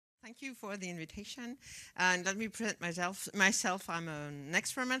Thank you for the invitation. And let me present myself. I'm an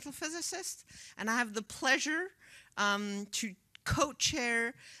experimental physicist, and I have the pleasure to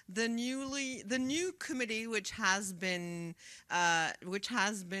co-chair the new committee which has been founded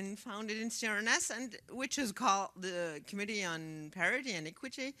in CNRS and which is called the Committee on Parity and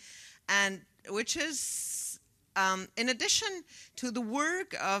Equity, and which is in addition to the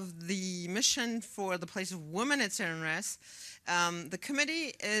work of the mission for the place of women at CNRS, the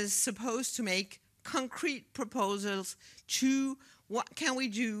committee is supposed to make concrete proposals to what can we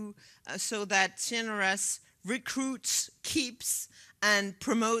do so that CNRS recruits, keeps, and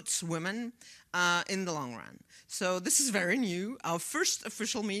promotes women in the long run. So this is very new. Our first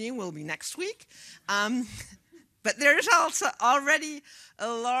official meeting will be next week. But there is also already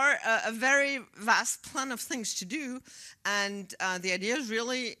a very vast plan of things to do, and the idea is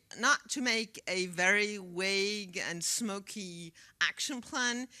really not to make a very vague and smoky action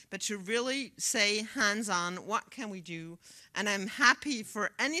plan, but to really say hands-on, what can we do? And I'm happy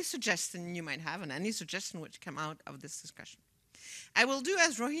for any suggestion you might have and any suggestion which come out of this discussion. I will do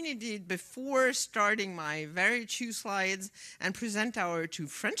as Rohini did before starting my very two slides and present our two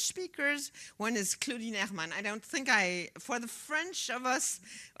French speakers. One is Claudine Hermann. I don't think for the French of us,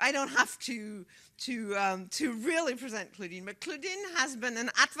 I don't have to really present Claudine, but Claudine has been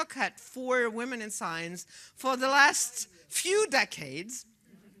an advocate for women in science for the last few decades.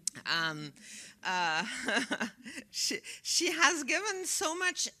 She has given so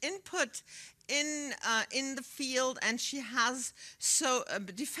much input in the field, and she has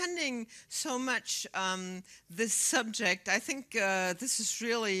defending so much this subject. I think this is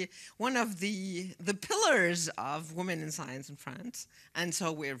really one of the pillars of women in science in France, and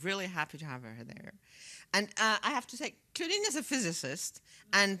so we're really happy to have her there. And I have to say, Claudine is a physicist,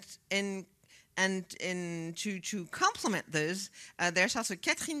 and to complement this, there's also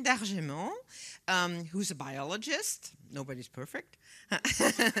Catherine Dargemont, who's a biologist. Nobody's perfect.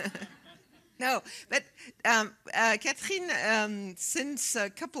 No, but Catherine, since a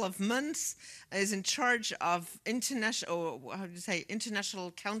couple of months, is in charge of international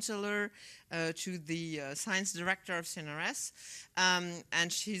counselor to the science director of CNRS,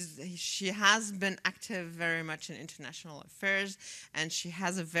 and she has been active very much in international affairs, and she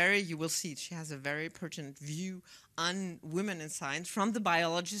has you will see, she has a very pertinent view on women in science from the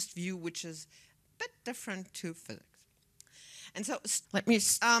biologist view, which is a bit different to physics. And so let me,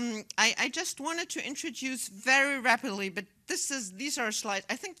 I just wanted to introduce very rapidly, but these are slides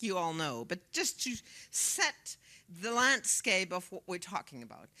I think you all know, but just to set the landscape of what we're talking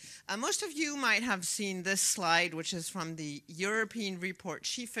about. Most of you might have seen this slide, which is from the European report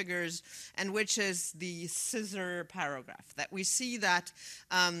She Figures, and which is the scissor paragraph, that we see that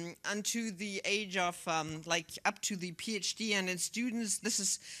unto the age of like up to the PhD and its students, this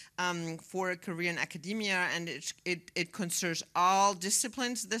is for Korean academia, and it concerns all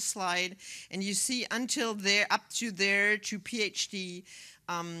disciplines, this slide, and you see until there, up to there to PhD,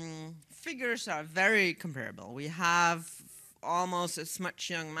 figures are very comparable. We have almost as much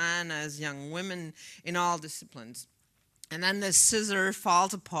young men as young women in all disciplines. And then the scissor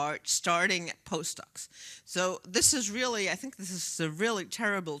falls apart starting at postdocs. So this is really, I think this is really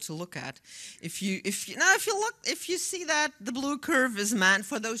terrible to look at. If you see that the blue curve is man,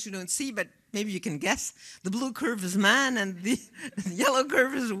 for those who don't see, but maybe you can guess, the blue curve is man and the yellow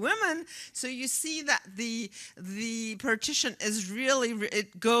curve is women. So you see that the partition is really,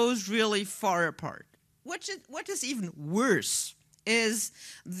 it goes really far apart. What is even worse is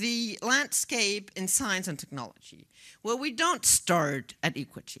the landscape in science and technology. Well, we don't start at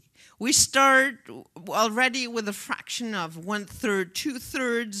equity. We start already with a fraction of 1/3,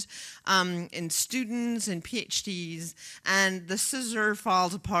 2/3 in students and PhDs, and the scissor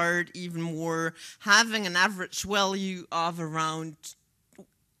falls apart even more, having an average value of around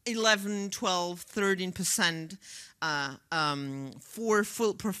 11, 12, 13% for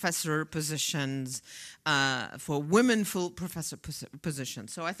full professor positions, for women full professor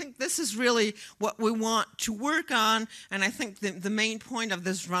positions. So I think this is really what we want to work on, and I think the main point of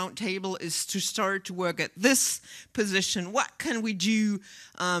this roundtable is to start to work at this position. What can we do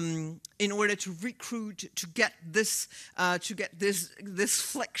in order to recruit, to get this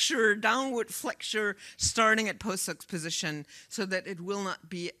flexure, downward flexure, starting at postdoc position, so that it will not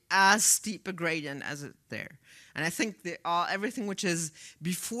be as steep a gradient as it's there. And I think everything which is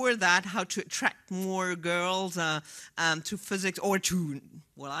before that, how to attract more girls to physics, or to,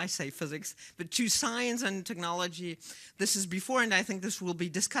 well, I say physics, but to science and technology, this is before, and I think this will be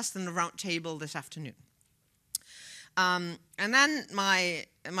discussed in the round table this afternoon. And then my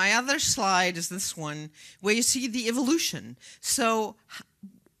other slide is this one, where you see the evolution. So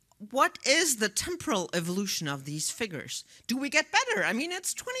what is the temporal evolution of these figures? Do we get better? I mean,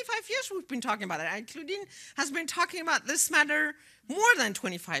 it's 25 years we've been talking about it. And Claudine has been talking about this matter more than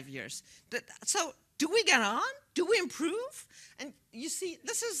 25 years. So do we get on? Do we improve? And you see,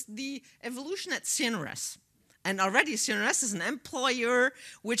 this is the evolution at CNRS. And already CNRS is an employer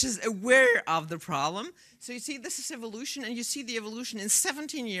which is aware of the problem. So you see this is evolution, and you see the evolution in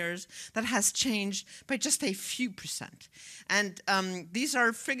 17 years that has changed by just a few %. And these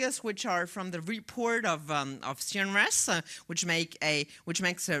are figures which are from the report of CNRS, which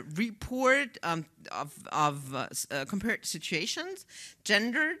makes a report of compared situations,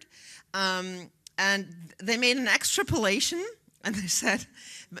 gendered, and they made an extrapolation. And they said,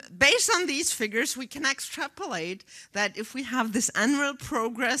 based on these figures, we can extrapolate that if we have this annual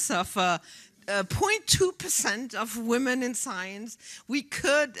progress of 0.2% of women in science, we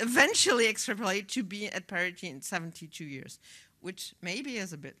could eventually extrapolate to be at parity in 72 years, which maybe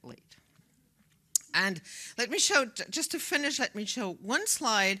is a bit late. And let me show, just to finish, let me show one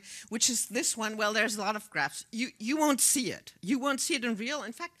slide, which is this one. Well, there's a lot of graphs. You won't see it. You won't see it in real.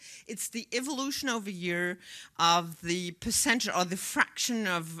 In fact, it's the evolution over year of the percentage or the fraction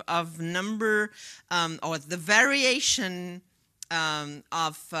of number or the variation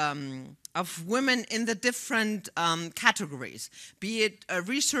of women in the different categories, be it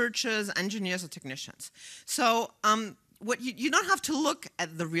researchers, engineers, or technicians. So what you don't have to look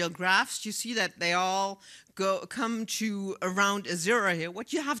at the real graphs. You see that they all come to around a 0 here.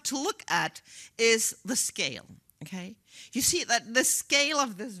 What you have to look at is the scale, okay? You see that the scale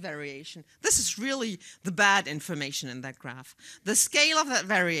of this variation, this is really the bad information in that graph. The scale of that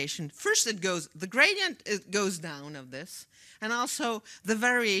variation, first the gradient goes down of this, and also the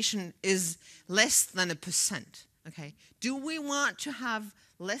variation is less than 1%, okay? Do we want to have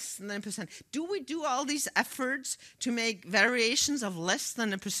less than 1%? Do we do all these efforts to make variations of less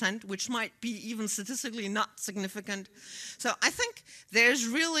than 1%, which might be even statistically not significant? So I think there's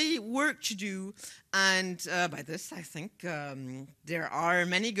really work to do, and by this I think there are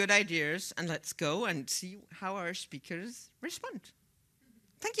many good ideas, and let's go and see how our speakers respond.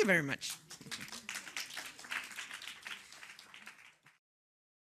 Thank you very much.